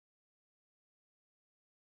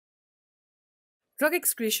Drug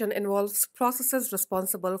excretion involves processes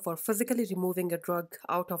responsible for physically removing a drug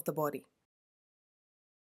out of the body.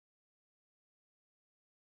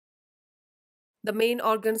 The main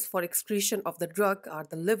organs for excretion of the drug are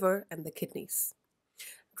the liver and the kidneys.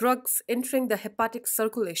 Drugs entering the hepatic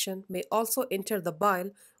circulation may also enter the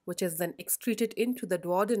bile, which is then excreted into the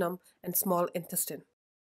duodenum and small intestine.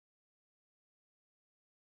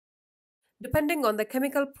 Depending on the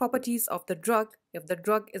chemical properties of the drug, if the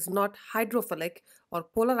drug is not hydrophilic or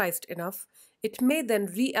polarized enough, it may then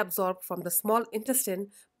reabsorb from the small intestine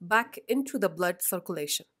back into the blood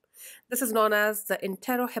circulation. This is known as the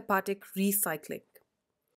enterohepatic recycling.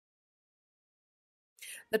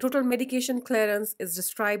 The total medication clearance is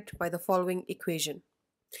described by the following equation,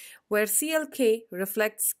 where CLK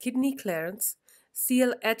reflects kidney clearance,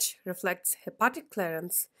 CLH reflects hepatic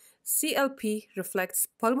clearance, CLP reflects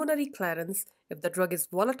pulmonary clearance if the drug is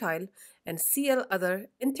volatile, and CL other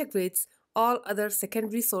integrates all other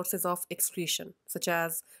secondary sources of excretion, such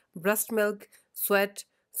as breast milk, sweat,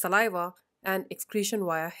 saliva, and excretion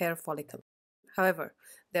via hair follicle. However,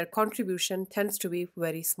 their contribution tends to be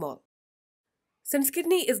very small. Since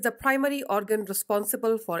kidney is the primary organ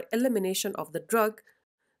responsible for elimination of the drug,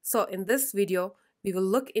 so in this video, we will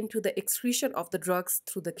look into the excretion of the drugs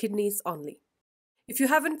through the kidneys only. If you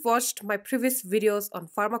haven't watched my previous videos on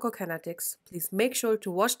pharmacokinetics, please make sure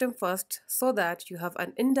to watch them first so that you have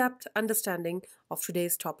an in-depth understanding of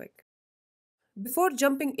today's topic. Before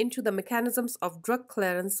jumping into the mechanisms of drug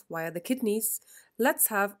clearance via the kidneys, let's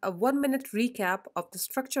have a 1-minute recap of the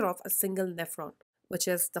structure of a single nephron, which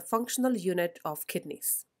is the functional unit of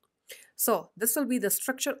kidneys. So, this will be the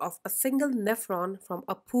structure of a single nephron from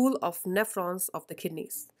a pool of nephrons of the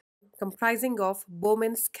kidneys, comprising of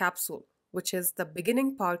Bowman's capsule, which is the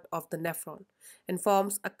beginning part of the nephron, and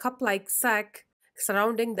forms a cup-like sac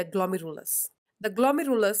surrounding the glomerulus. The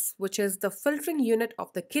glomerulus, which is the filtering unit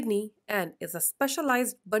of the kidney and is a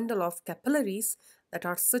specialized bundle of capillaries that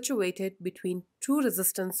are situated between two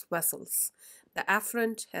resistance vessels, the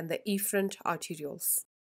afferent and the efferent arterioles.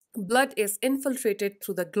 Blood is infiltrated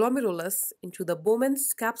through the glomerulus into the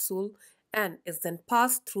Bowman's capsule and is then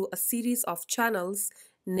passed through a series of channels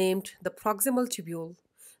named the proximal tubule,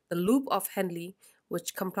 the loop of Henle,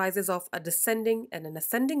 which comprises of a descending and an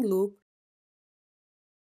ascending loop,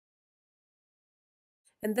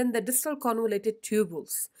 and then the distal convoluted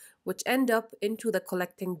tubules, which end up into the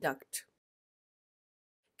collecting duct.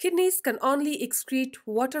 Kidneys can only excrete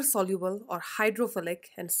water-soluble or hydrophilic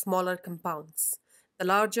and smaller compounds. The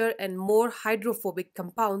larger and more hydrophobic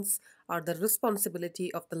compounds are the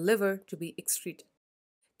responsibility of the liver to be excreted.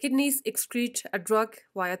 Kidneys excrete a drug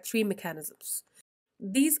via 3 mechanisms.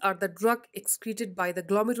 These are the drug excreted by the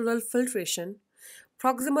glomerular filtration,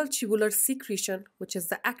 proximal tubular secretion, which is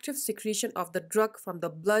the active secretion of the drug from the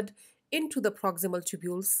blood into the proximal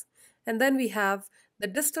tubules, and then we have the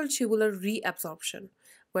distal tubular reabsorption,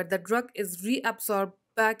 where the drug is reabsorbed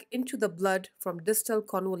back into the blood from distal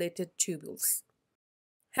convoluted tubules.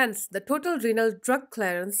 Hence, the total renal drug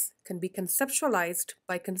clearance can be conceptualized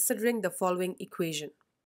by considering the following equation.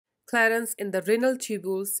 Clearance in the renal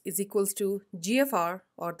tubules is equals to GFR,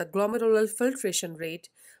 or the glomerular filtration rate,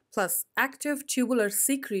 plus active tubular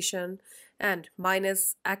secretion and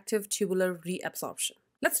minus active tubular reabsorption.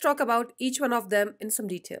 Let's talk about each one of them in some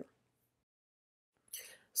detail.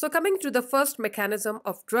 So coming to the first mechanism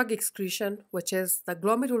of drug excretion, which is the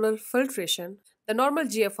glomerular filtration, the normal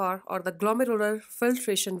GFR, or the glomerular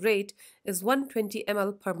filtration rate, is 120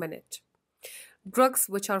 ml per minute. Drugs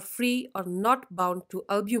which are free or not bound to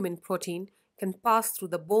albumin protein can pass through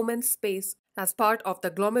the Bowman space as part of the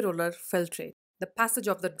glomerular filtrate. The passage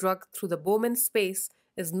of the drug through the Bowman space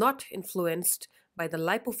is not influenced by the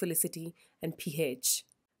lipophilicity and pH.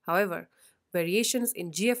 However, variations in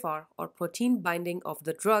GFR or protein binding of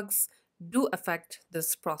the drugs do affect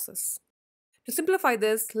this process. To simplify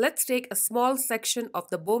this, let's take a small section of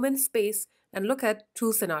the Bowman space and look at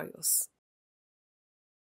 2 scenarios.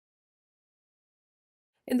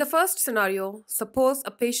 In the first scenario, suppose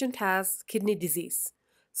a patient has kidney disease.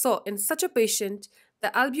 So, in such a patient,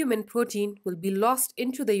 the albumin protein will be lost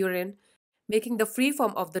into the urine, making the free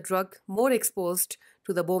form of the drug more exposed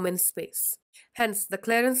to the Bowman space. Hence, the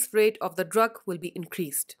clearance rate of the drug will be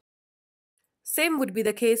increased. Same would be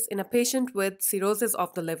the case in a patient with cirrhosis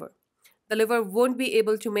of the liver. The liver won't be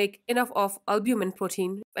able to make enough of albumin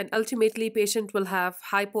protein, and ultimately patient will have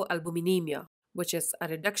hypoalbuminemia, which is a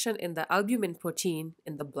reduction in the albumin protein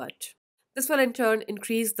in the blood. This will in turn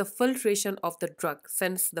increase the filtration of the drug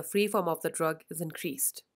since the free form of the drug is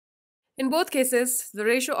increased. In both cases, the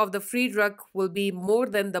ratio of the free drug will be more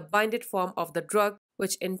than the binded form of the drug,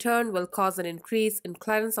 which in turn will cause an increase in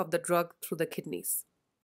clearance of the drug through the kidneys.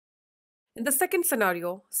 In the second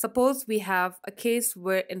scenario, suppose we have a case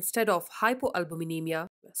where instead of hypoalbuminemia,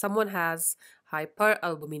 someone has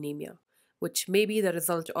hyperalbuminemia, which may be the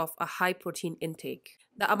result of a high protein intake.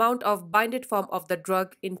 The amount of binded form of the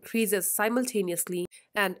drug increases simultaneously,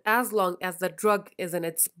 and as long as the drug is in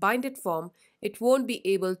its binded form, it won't be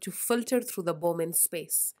able to filter through the Bowman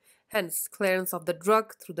space. Hence, clearance of the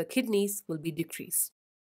drug through the kidneys will be decreased.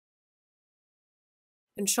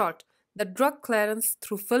 In short, the drug clearance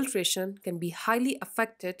through filtration can be highly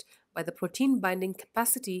affected by the protein binding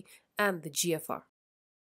capacity and the GFR.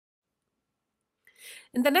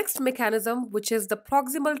 In the next mechanism, which is the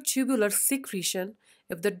proximal tubular secretion,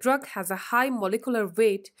 if the drug has a high molecular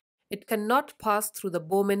weight, it cannot pass through the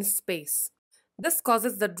Bowman space. This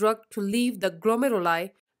causes the drug to leave the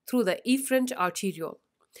glomeruli through the efferent arteriole.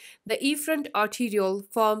 The efferent arteriole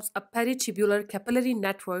forms a peritubular capillary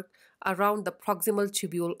network around the proximal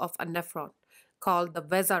tubule of a nephron, called the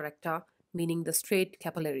vasa recta, meaning the straight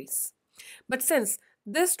capillaries. But since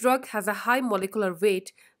this drug has a high molecular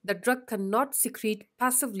weight, the drug cannot secrete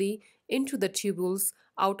passively into the tubules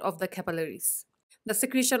out of the capillaries. The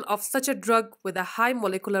secretion of such a drug with a high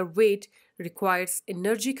molecular weight requires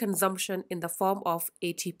energy consumption in the form of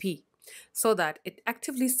ATP, so that it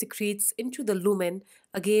actively secretes into the lumen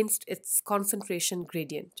against its concentration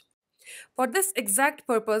gradient. For this exact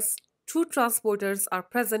purpose, two transporters are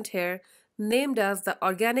present here, named as the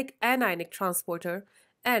organic anionic transporter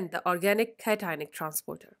and the organic cationic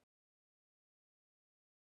transporter.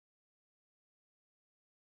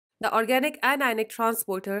 The organic anionic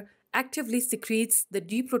transporter actively secretes the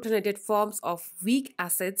deprotonated forms of weak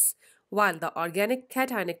acids, while the organic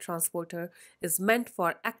cationic transporter is meant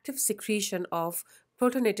for active secretion of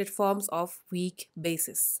protonated forms of weak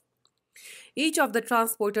bases. Each of the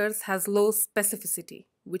transporters has low specificity,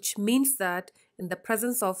 which means that in the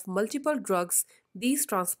presence of multiple drugs, these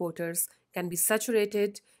transporters can be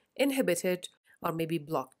saturated, inhibited, or maybe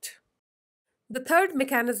blocked. The third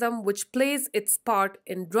mechanism which plays its part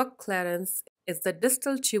in drug clearance is the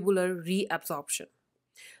distal tubular reabsorption.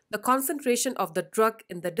 The concentration of the drug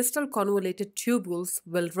in the distal convoluted tubules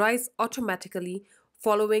will rise automatically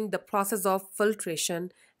following the process of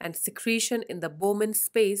filtration and secretion in the Bowman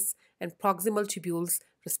space and proximal tubules,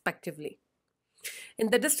 respectively. In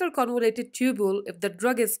the distal convoluted tubule, if the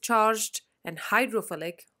drug is charged and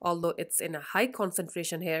hydrophilic, although it's in a high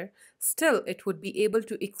concentration here, still it would be able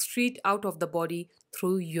to excrete out of the body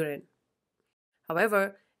through urine.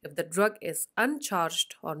 However, if the drug is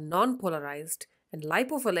uncharged or non-polarized and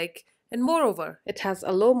lipophilic, and moreover, it has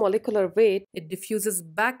a low molecular weight, it diffuses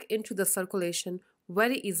back into the circulation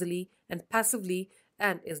very easily and passively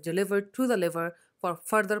and is delivered to the liver for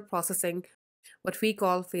further processing, what we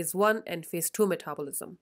call phase 1 and phase 2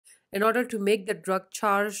 metabolism, in order to make the drug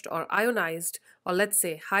charged or ionized, or let's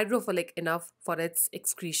say hydrophilic enough for its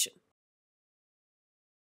excretion.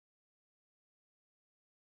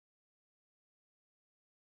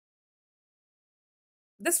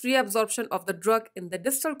 This reabsorption of the drug in the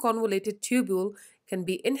distal convoluted tubule can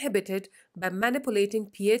be inhibited by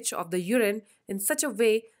manipulating pH of the urine in such a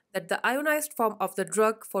way that the ionized form of the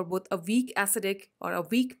drug for both a weak acidic or a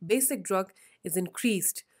weak basic drug is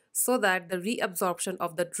increased, so that the reabsorption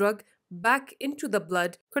of the drug back into the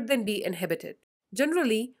blood could then be inhibited.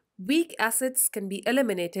 Generally, weak acids can be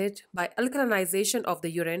eliminated by alkalinization of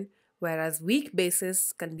the urine, whereas weak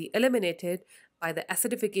bases can be eliminated by the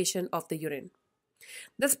acidification of the urine.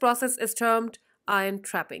 This process is termed ion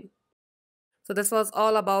trapping. So this was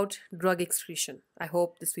all about drug excretion. I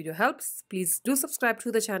hope this video helps. Please do subscribe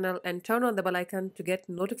to the channel and turn on the bell icon to get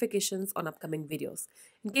notifications on upcoming videos.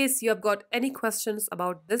 In case you have got any questions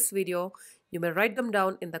about this video, you may write them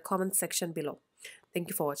down in the comment section below. Thank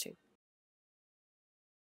you for watching.